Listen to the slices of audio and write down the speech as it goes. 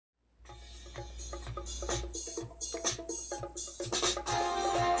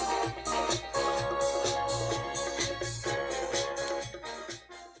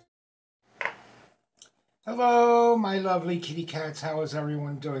Hello, my lovely kitty cats. How is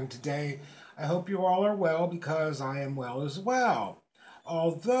everyone doing today? I hope you all are well because I am well as well.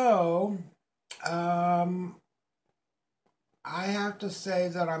 Although, um, I have to say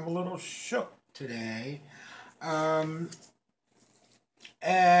that I'm a little shook today. Um,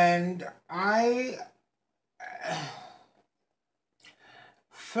 and I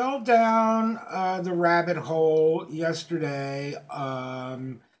fell down the rabbit hole yesterday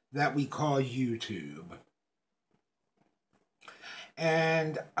that we call YouTube.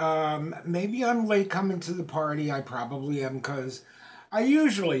 And maybe I'm late coming to the party. I probably am because I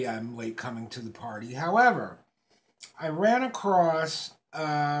usually am late coming to the party. However, I ran across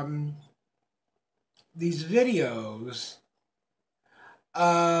these videos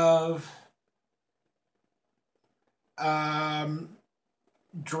of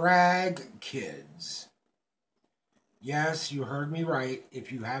drag kids. Yes, you heard me right.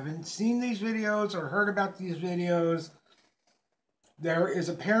 If you haven't seen these videos or heard about these videos, there is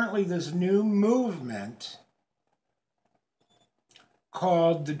apparently this new movement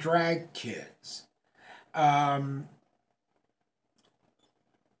called the drag kids.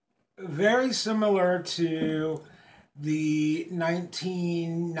 Very similar to the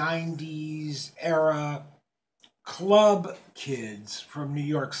 1990s era club kids from New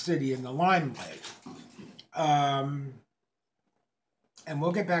York City in the limelight. And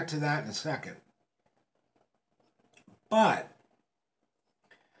we'll get back to that in a second. But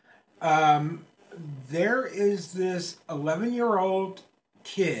there is this 11-year-old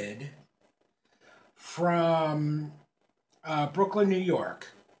kid from Brooklyn, New York.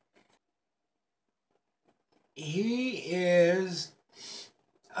 He is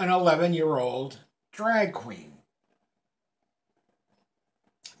an 11-year-old drag queen.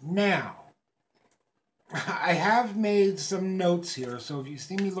 Now, I have made some notes here, so if you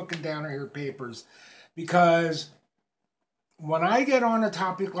see me looking down at your papers, because when I get on a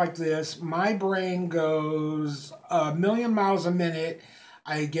topic like this, my brain goes a million miles a minute.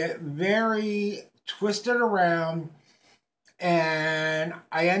 I get very twisted around, and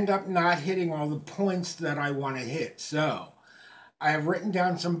I end up not hitting all the points that I want to hit. So I have written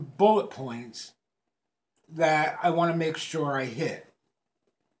down some bullet points that I want to make sure I hit.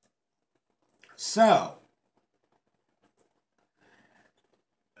 So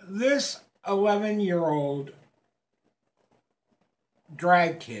this 11-year-old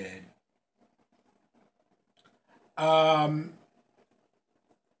drag kid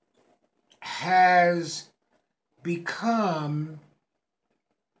has become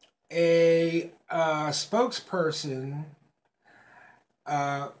a spokesperson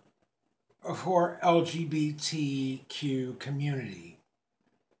for LGBTQ community.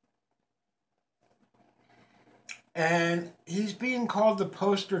 And he's being called the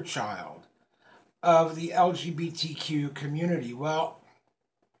poster child of the LGBTQ community. Well,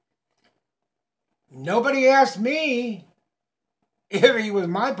 nobody asked me if he was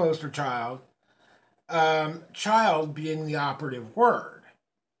my poster child, child being the operative word.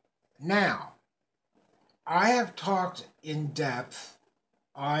 Now, I have talked in depth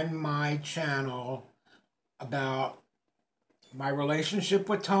on my channel about my relationship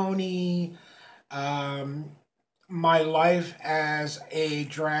with Tony, my life as a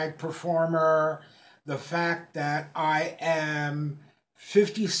drag performer, the fact that I am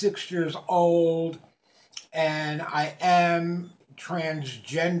 56 years old and I am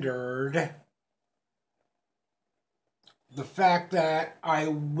transgendered, the fact that I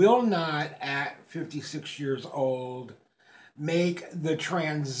will not at 56 years old make the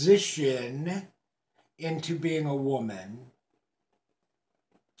transition into being a woman.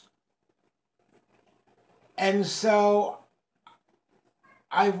 And so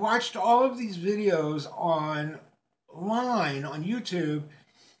I've watched all of these videos online on YouTube,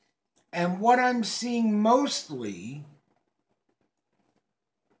 and what I'm seeing mostly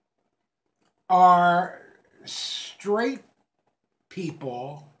are straight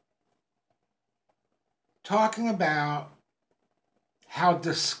people talking about how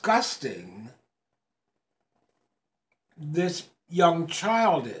disgusting this young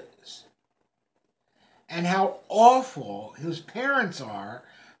child is and how awful his parents are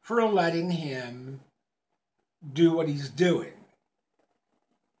for letting him do what he's doing.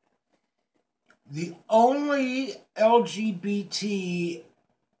 The only LGBT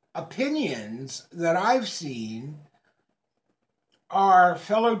opinions that I've seen are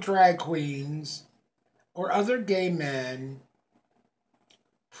fellow drag queens or other gay men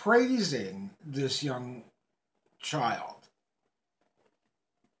praising this young child.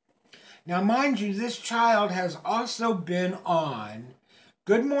 Now, mind you, this child has also been on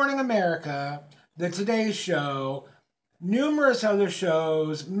Good Morning America, The Today Show, numerous other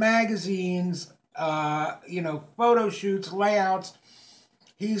shows, magazines, photo shoots, layouts.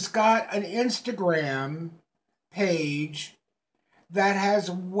 He's got an Instagram page that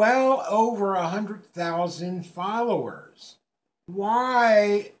has well over 100,000 followers.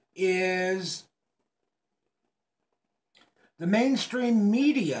 Why is the mainstream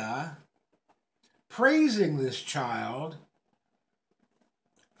media praising this child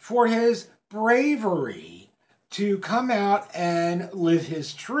for his bravery to come out and live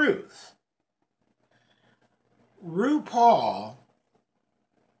his truth? RuPaul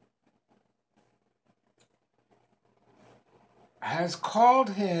has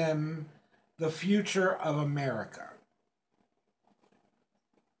called him the future of America.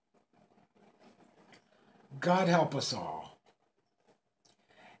 God help us all.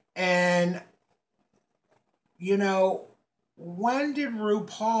 And, when did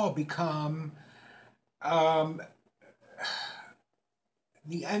RuPaul become the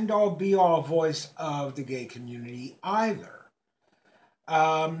end-all be-all voice of the gay community either?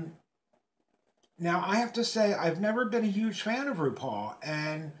 Now, I have to say, I've never been a huge fan of RuPaul,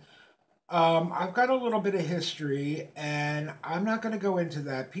 and I've got a little bit of history, and I'm not going to go into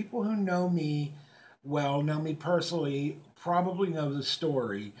that. People who know me well, know me personally, probably know the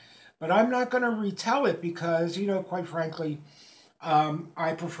story, but I'm not going to retell it because, quite frankly,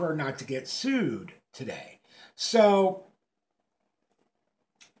 I prefer not to get sued today. So,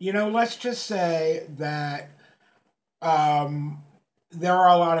 let's just say that there are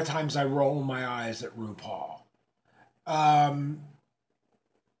a lot of times I roll my eyes at RuPaul.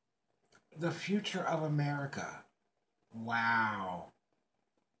 The future of America. Wow.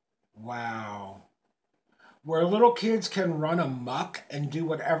 Wow. Where little kids can run amok and do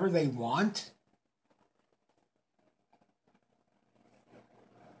whatever they want.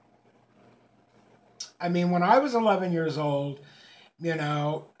 I mean, when I was 11 years old,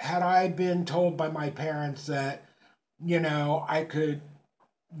 had I been told by my parents that, I could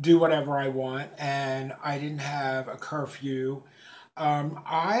do whatever I want and I didn't have a curfew,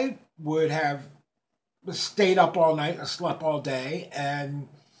 I would have stayed up all night and slept all day and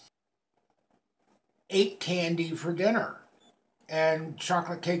ate candy for dinner and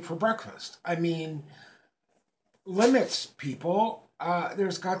chocolate cake for breakfast. I mean, limits, people.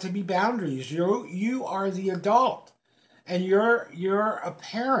 There's got to be boundaries. You are the adult, and you're a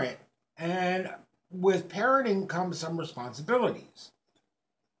parent, and with parenting comes some responsibilities.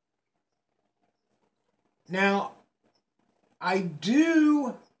 Now, I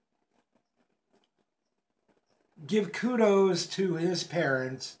do give kudos to his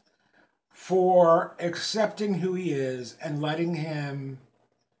parents for accepting who he is and letting him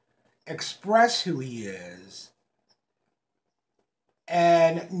express who he is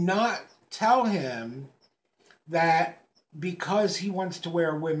and not tell him that because he wants to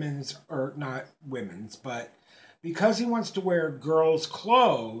wear women's, or not women's, but because he wants to wear girls'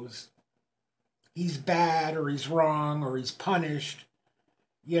 clothes, he's bad or he's wrong or he's punished.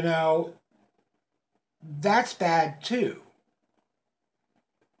 That's bad too.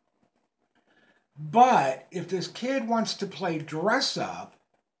 But if this kid wants to play dress up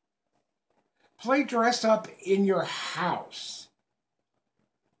in your house,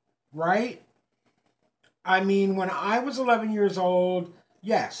 right? I mean, when I was 11 years old,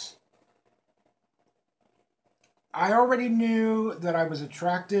 yes, I already knew that I was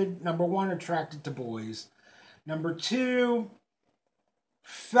attracted, number one, attracted to boys. Number two,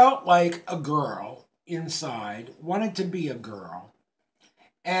 felt like a girl inside, wanted to be a girl,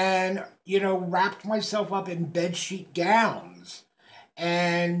 and, wrapped myself up in bedsheet gowns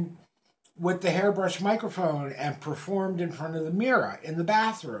and with the hairbrush microphone and performed in front of the mirror in the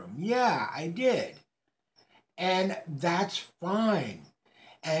bathroom. Yeah, I did. And that's fine.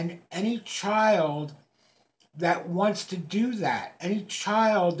 And any child that wants to do that, any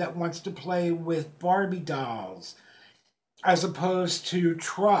child that wants to play with Barbie dolls as opposed to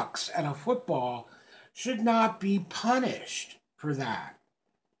trucks and a football should not be punished for that.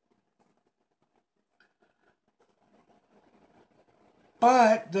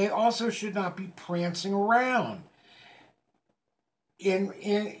 But they also should not be prancing around. In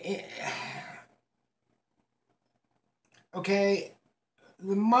okay,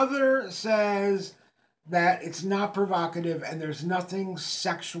 the mother says that it's not provocative and there's nothing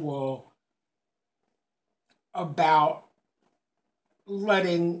sexual about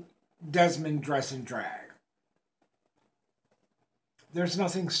letting Desmond dress in drag. there's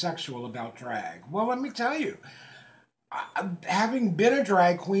nothing sexual about drag. Well, let me tell you, having been a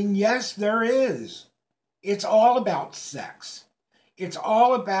drag queen, yes, there is. It's all about sex. It's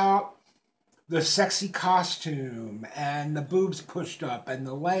all about the sexy costume and the boobs pushed up and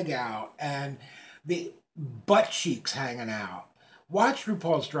the leg out and the butt cheeks hanging out. Watch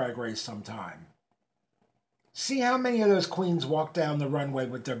RuPaul's Drag Race sometime. See how many of those queens walk down the runway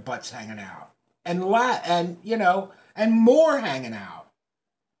with their butts hanging out and you know, and more hanging out.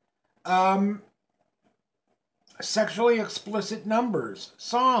 Um, Sexually explicit numbers,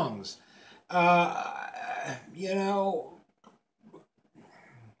 songs, uh, you know,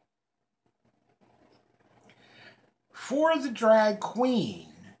 for the drag queen,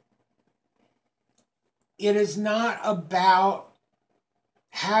 it is not about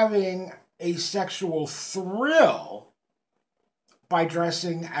having a sexual thrill by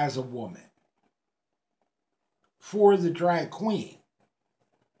dressing as a woman. For the drag queen.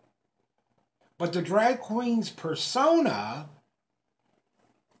 But the drag queen's persona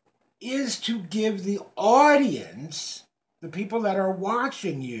is to give the audience, the people that are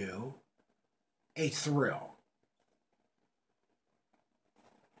watching you, a thrill.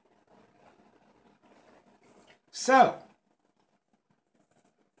 So,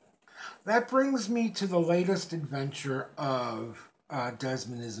 that brings me to the latest adventure of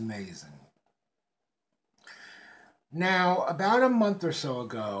Desmond is Amazing. Now, about a month or so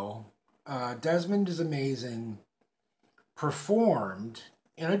ago, Desmond is Amazing performed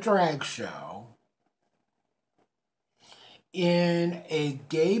in a drag show in a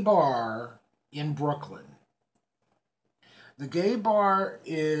gay bar in Brooklyn. The gay bar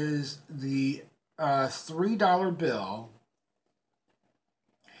is the $3 bill,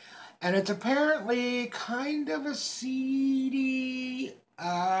 and it's apparently kind of a seedy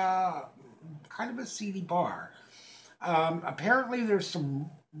bar. Apparently, there's some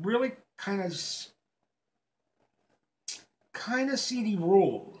really kind of seedy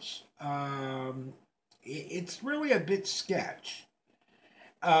rules. It's really a bit sketch.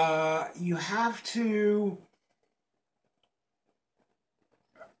 You have to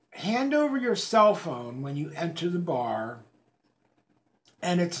hand over your cell phone when you enter the bar,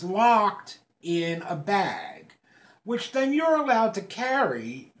 and it's locked in a bag, which then you're allowed to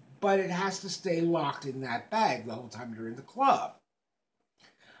carry, but it has to stay locked in that bag the whole time you're in the club.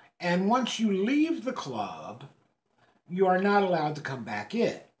 And once you leave the club, you are not allowed to come back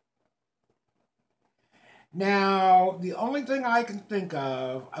in. Now, the only thing I can think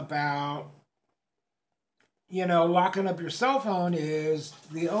of about, you know, locking up your cell phone is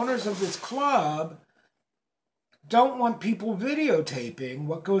the owners of this club don't want people videotaping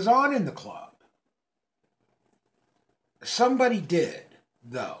what goes on in the club. Somebody did,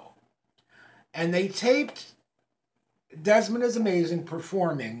 though. And they taped Desmond is Amazing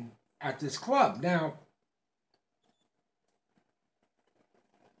performing at this club. Now,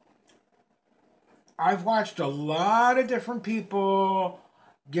 I've watched a lot of different people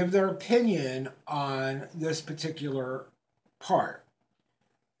give their opinion on this particular part.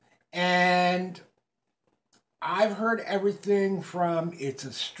 And I've heard everything from it's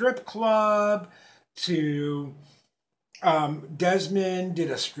a strip club to Desmond did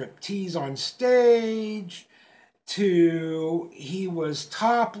a striptease on stage to he was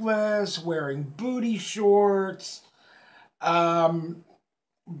topless, wearing booty shorts, blah,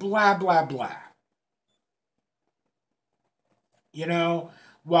 blah, blah. You know,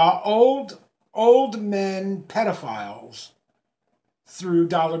 while old men pedophiles threw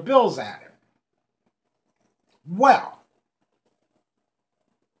dollar bills at him. Well,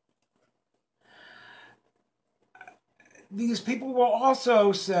 these people will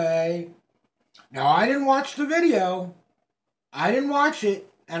also say, now I didn't watch the video. I didn't watch it,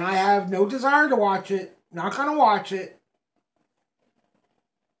 and I have no desire to watch it. Not going to watch it.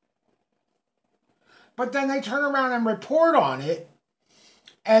 But then they turn around and report on it,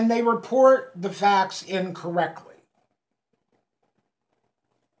 and they report the facts incorrectly.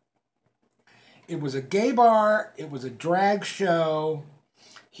 It was a gay bar. It was a drag show.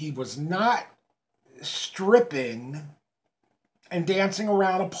 He was not stripping and dancing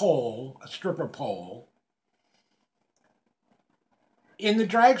around a pole, a stripper pole. In the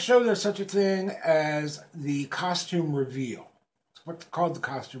drag show, there's such a thing as the costume reveal. It's what's called the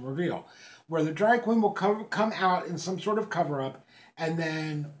costume reveal, where the drag queen will come out in some sort of cover-up and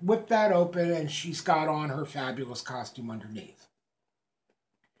then whip that open and she's got on her fabulous costume underneath.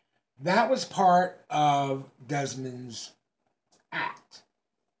 That was part of Desmond's act.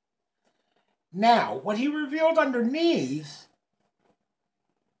 Now, what he revealed underneath,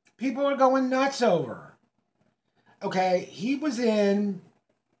 people are going nuts over. Okay, he was in,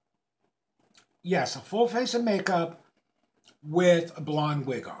 yes, a full face of makeup with a blonde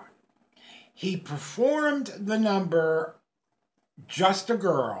wig on. He performed the number Just a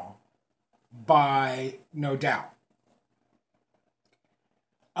Girl by No Doubt.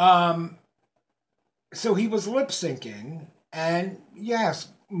 So he was lip syncing and, yes,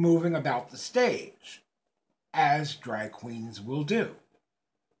 moving about the stage, as drag queens will do.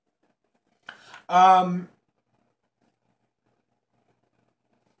 Um,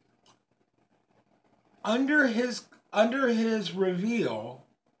 under his reveal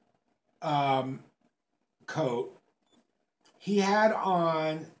coat, he had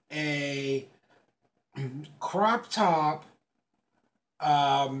on a crop top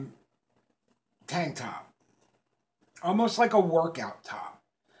tank top, almost like a workout top.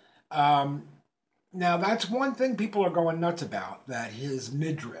 Now that's one thing people are going nuts about, that his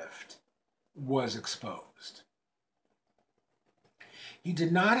midriff was exposed. He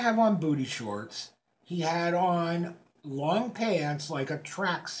did not have on booty shorts. He had on long pants like a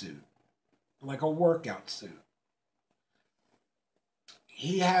tracksuit, like a workout suit.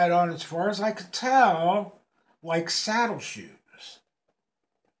 He had on, as far as I could tell, like saddle shoes.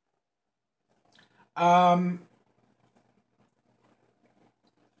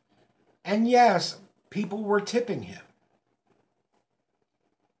 And yes, people were tipping him.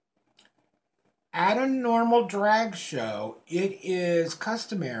 At a normal drag show, it is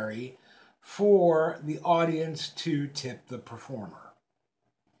customary for the audience to tip the performer.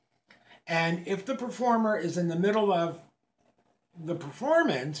 And if the performer is in the middle of the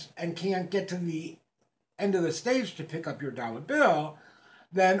performance and can't get to the end of the stage to pick up your dollar bill,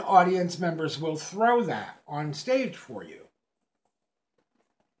 then audience members will throw that on stage for you.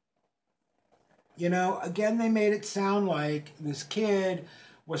 You know, again, they made it sound like this kid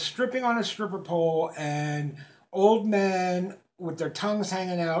was stripping on a stripper pole and old men with their tongues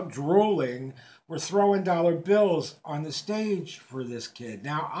hanging out, drooling, were throwing dollar bills on the stage for this kid.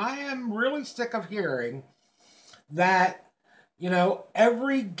 Now, I am really sick of hearing that, you know,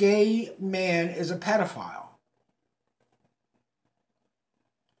 every gay man is a pedophile.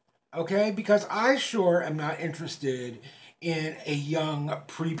 Okay? Because I sure am not interested in a young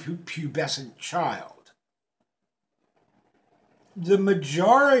prepubescent child. The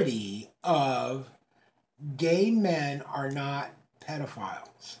majority of gay men are not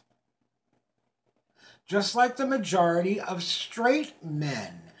pedophiles. Just like the majority of straight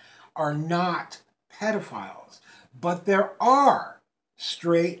men are not pedophiles. But there are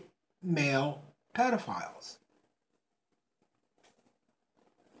straight male pedophiles.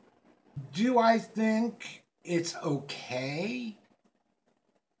 Do I think it's okay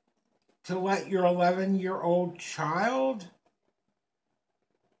to let your 11-year-old child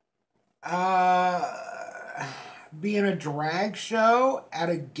be in a drag show at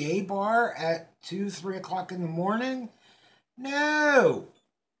a gay bar at 2, 3 o'clock in the morning? No.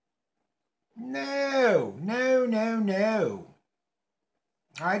 No, no, no, no.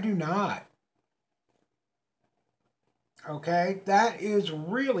 I do not. Okay? That is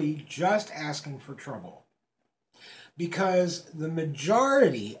really just asking for trouble. Because the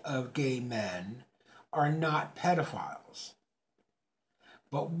majority of gay men are not pedophiles.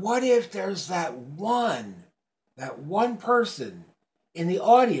 But what if there's that one person in the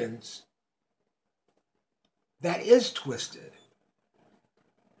audience that is twisted,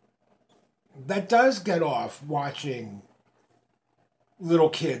 that does get off watching little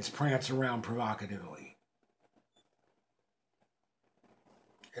kids prance around provocatively?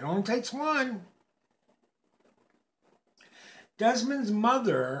 It only takes one. Desmond's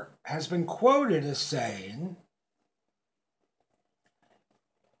mother has been quoted as saying,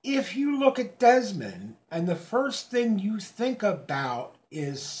 if you look at Desmond and the first thing you think about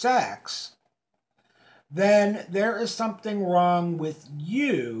is sex, then there is something wrong with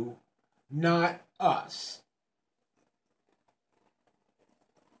you, not us.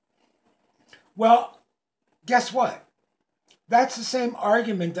 Well, guess what? That's the same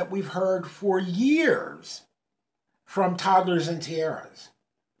argument that we've heard for years from toddlers and tiaras.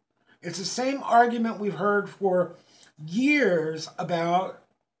 It's the same argument we've heard for years about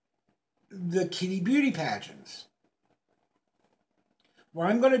the kitty beauty pageants, where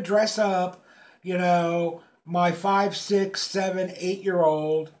I'm going to dress up, you know, my 5, 6, 7,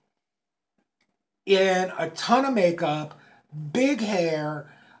 8-year-old in a ton of makeup, big hair,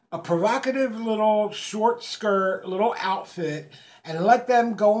 a provocative little short skirt, little outfit, and let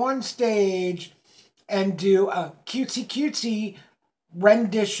them go on stage and do a cutesy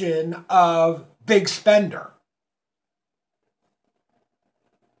rendition of Big Spender.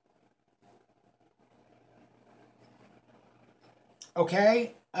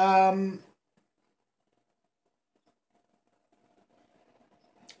 Okay? I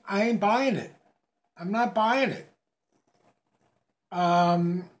ain't buying it. I'm not buying it.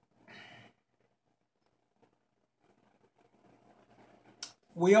 Um,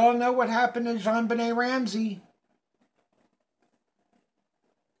 we all know what happened to JonBenet Ramsey.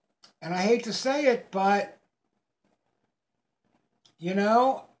 And I hate to say it, but, you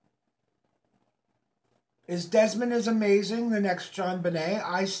know, is Desmond as amazing the next JonBenet?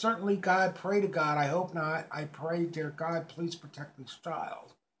 I certainly, God, pray to God. I hope not. I pray, dear God, please protect this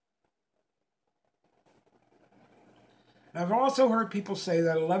child. And I've also heard people say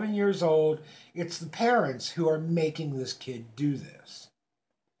that 11 years old, it's the parents who are making this kid do this.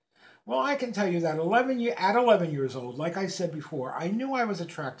 Well, I can tell you that at 11 years old, like I said before, I knew I was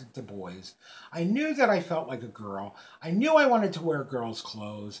attracted to boys. I knew that I felt like a girl. I knew I wanted to wear girls'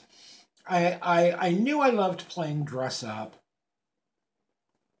 clothes. I knew I loved playing dress up.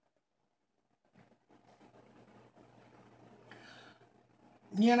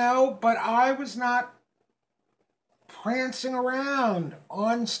 But I was not prancing around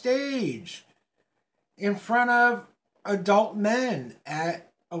on stage in front of adult men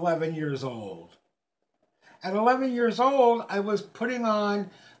at 11 years old. At 11 years old, I was putting on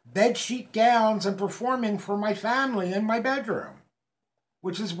bedsheet gowns and performing for my family in my bedroom,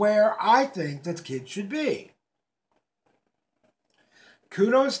 which is where I think that kids should be.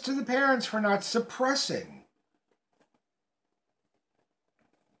 Kudos to the parents for not suppressing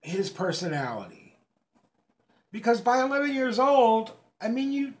his personality. Because by 11 years old, I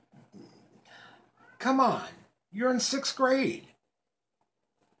mean, come on, you're in 6th grade.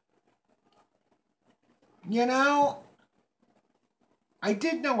 I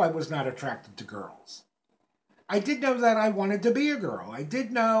did know I was not attracted to girls. I did know that I wanted to be a girl. I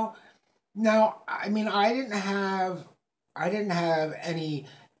did know. Now, I mean, I didn't have any,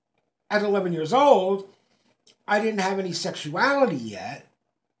 at 11 years old, I didn't have any sexuality yet.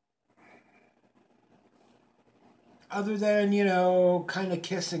 Other than, kind of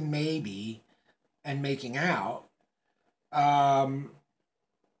kissing maybe and making out. Um,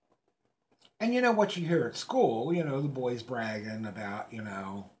 and what you hear at school, the boys bragging about,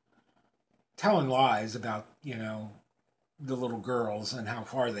 telling lies about, the little girls and how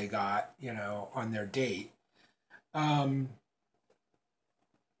far they got, on their date. Um,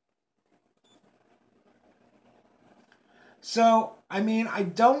 so, I mean, I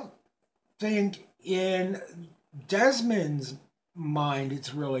don't think in Desmond's mind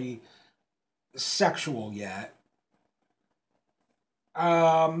it's really sexual yet.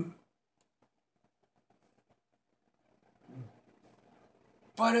 Um,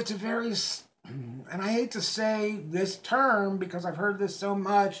 but it's a very, and I hate to say this term because I've heard this so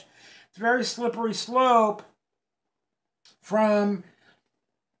much, it's a very slippery slope from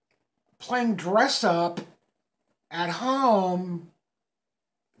playing dress up at home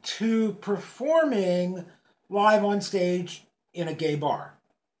to performing live on stage in a gay bar.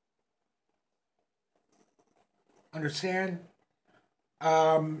 Understand?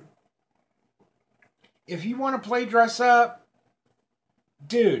 Um, if you want to play dress up,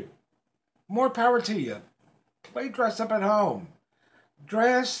 dude, more power to you. Play dress up at home.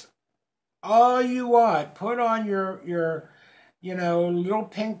 Dress all you want. Put on your little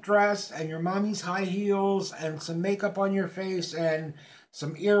pink dress and your mommy's high heels and some makeup on your face and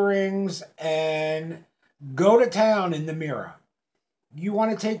some earrings and go to town in the mirror. You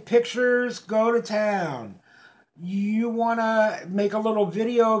want to take pictures? Go to town. You want to make a little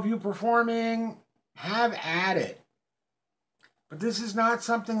video of you performing? Have at it. But this is not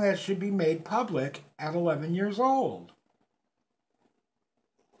something that should be made public at 11 years old.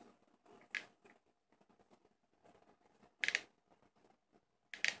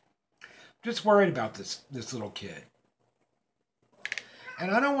 Just worried about this little kid. And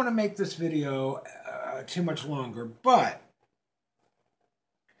I don't want to make this video too much longer, but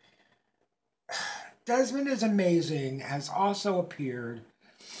Desmond is Amazing has also appeared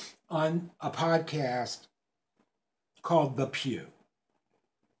on a podcast called The Pew.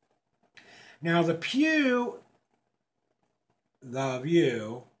 Now, The Pew, The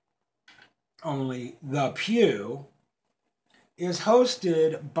View, only The Pew, is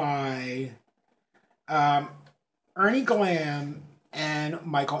hosted by Ernie Glam and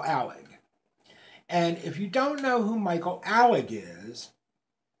Michael Alec. And if you don't know who Michael Alec is,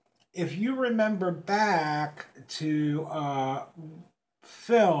 if you remember back to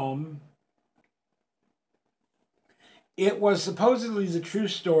film, it was supposedly the true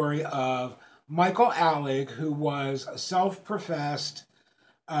story of Michael Alec, who was a self-professed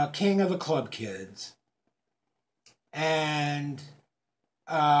king of the club kids. And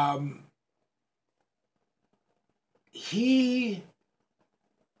Um, he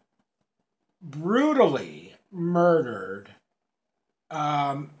brutally murdered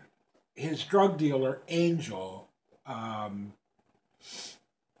his drug dealer, Angel. Um,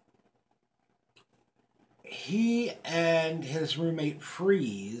 he and his roommate,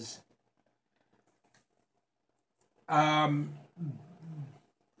 Freeze, um,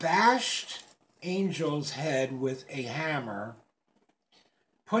 bashed Angel's head with a hammer,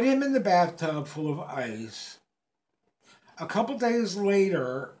 put him in the bathtub full of ice. A couple days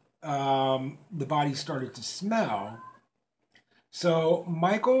later, the body started to smell. So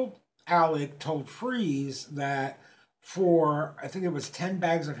Michael Alec told Freeze that for, I think it was 10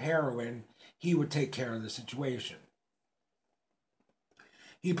 bags of heroin, he would take care of the situation.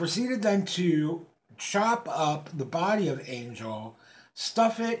 He proceeded then to chop up the body of Angel,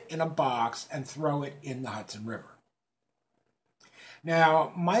 stuff it in a box, and throw it in the Hudson River.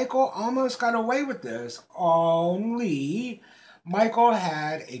 Now, Michael almost got away with this, only Michael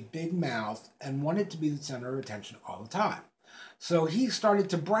had a big mouth and wanted to be the center of attention all the time. So he started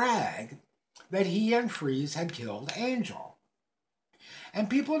to brag that he and Freeze had killed Angel.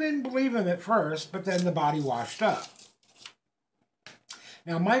 And people didn't believe him at first, but then the body washed up.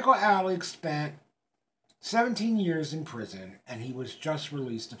 Now, Michael Alec spent 17 years in prison, and he was just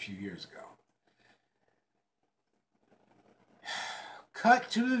released a few years ago. Cut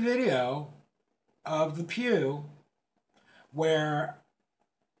to the video of the pew where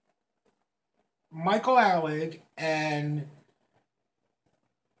Michael Alec and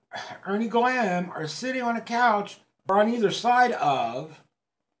Ernie Glam are sitting on a couch or on either side of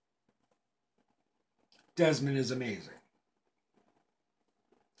Desmond Is Amazing.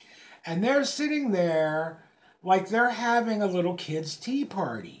 And they're sitting there like they're having a little kid's tea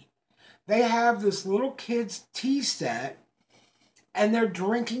party. They have this little kid's tea set, and they're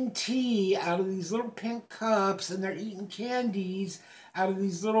drinking tea out of these little pink cups, and they're eating candies out of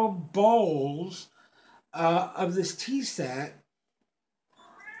these little bowls of this tea set,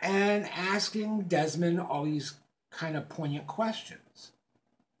 and asking Desmond all these kind of poignant questions.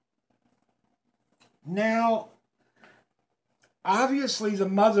 Now, obviously, the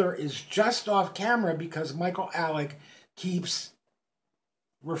mother is just off camera because Michael Alec keeps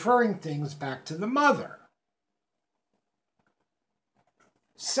referring things back to the mother.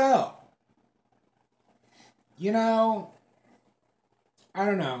 So, I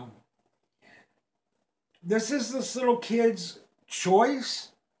don't know. This is this little kid's choice.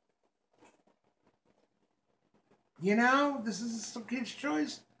 This is this little kid's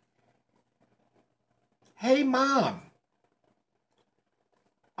choice. Hey, Mom.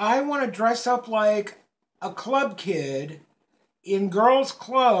 I want to dress up like a club kid in girls'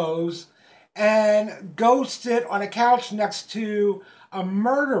 clothes and go sit on a couch next to a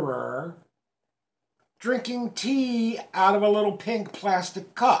murderer drinking tea out of a little pink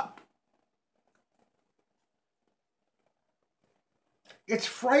plastic cup. It's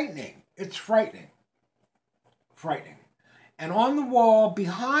frightening. It's frightening. Frightening. And on the wall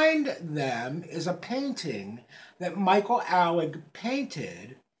behind them is a painting that Michael Alec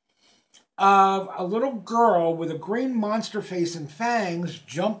painted of a little girl with a green monster face and fangs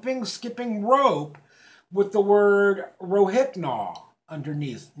jumping, skipping rope with the word Rohypnol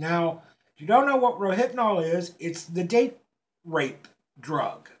underneath. Now, if you don't know what Rohypnol is, it's the date rape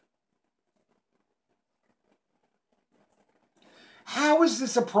drug. How is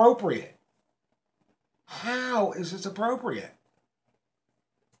this appropriate? How is this appropriate?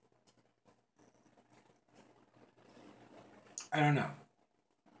 I don't know.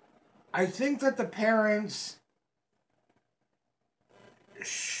 I think that the parents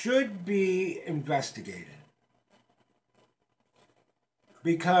should be investigated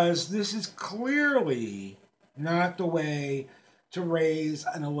because this is clearly not the way to raise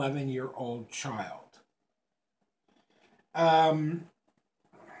an 11-year-old child.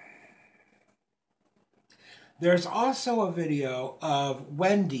 There's also a video of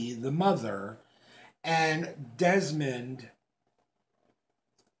Wendy, the mother, and Desmond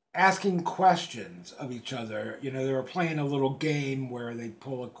asking questions of each other. They were playing a little game where they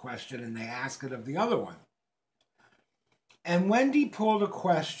pull a question and they ask it of the other one. And Wendy pulled a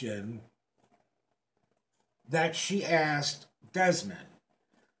question that she asked Desmond.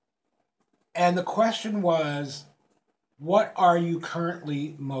 And the question was, what are you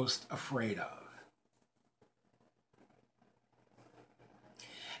currently most afraid of?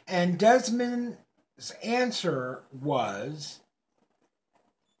 And Desmond's answer was,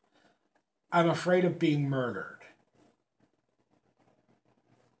 I'm afraid of being murdered.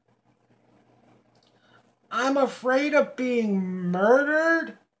 I'm afraid of being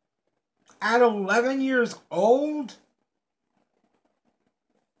murdered at 11 years old?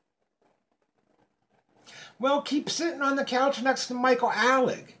 Well, keep sitting on the couch next to Michael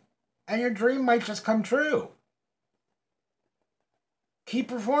Alec, and your dream might just come true. Keep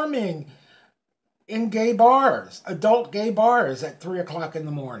performing in gay bars, adult gay bars at 3 o'clock in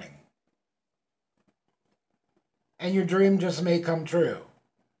the morning. And your dream just may come true.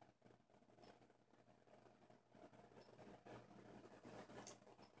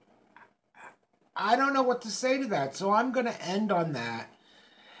 I don't know what to say to that, so I'm going to end on that.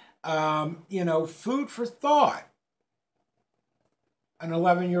 Food for thought. An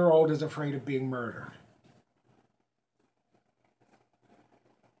 11-year-old is afraid of being murdered.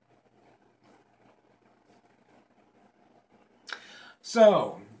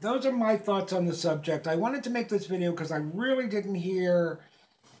 So, those are my thoughts on the subject. I wanted to make this video because I really didn't hear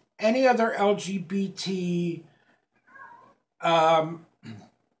any other LGBT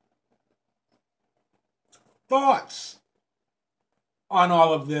thoughts on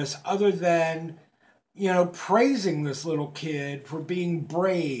all of this other than, praising this little kid for being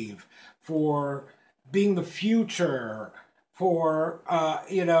brave, for being the future, for,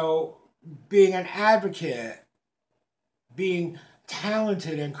 being an advocate, being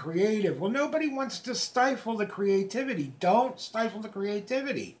talented and creative. Well, nobody wants to stifle the creativity. Don't stifle the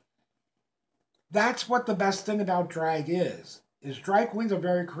creativity. That's what the best thing about drag is drag queens are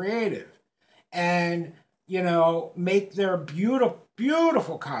very creative and, make their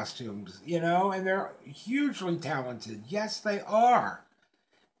beautiful costumes, and they're hugely talented. Yes, they are.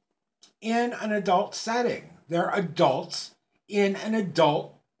 In an adult setting. They're adults in an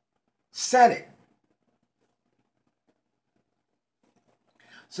adult setting.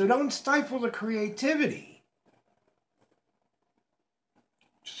 So don't stifle the creativity.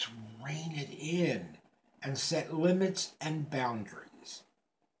 Just rein it in and set limits and boundaries.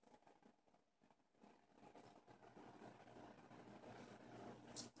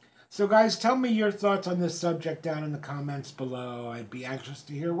 So guys, tell me your thoughts on this subject down in the comments below. I'd be anxious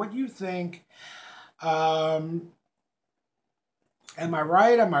to hear what you think. Am I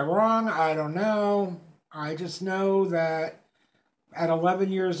right? Am I wrong? I don't know. I just know that at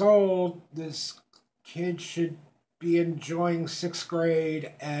 11 years old, this kid should be enjoying 6th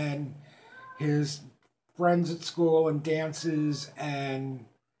grade and his friends at school and dances and,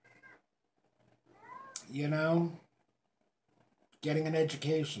 getting an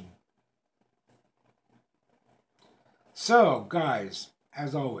education. So, guys,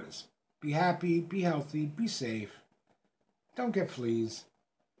 as always, be happy, be healthy, be safe. Don't get fleas.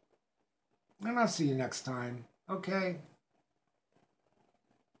 And I'll see you next time, okay?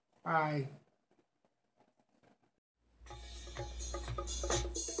 Bye.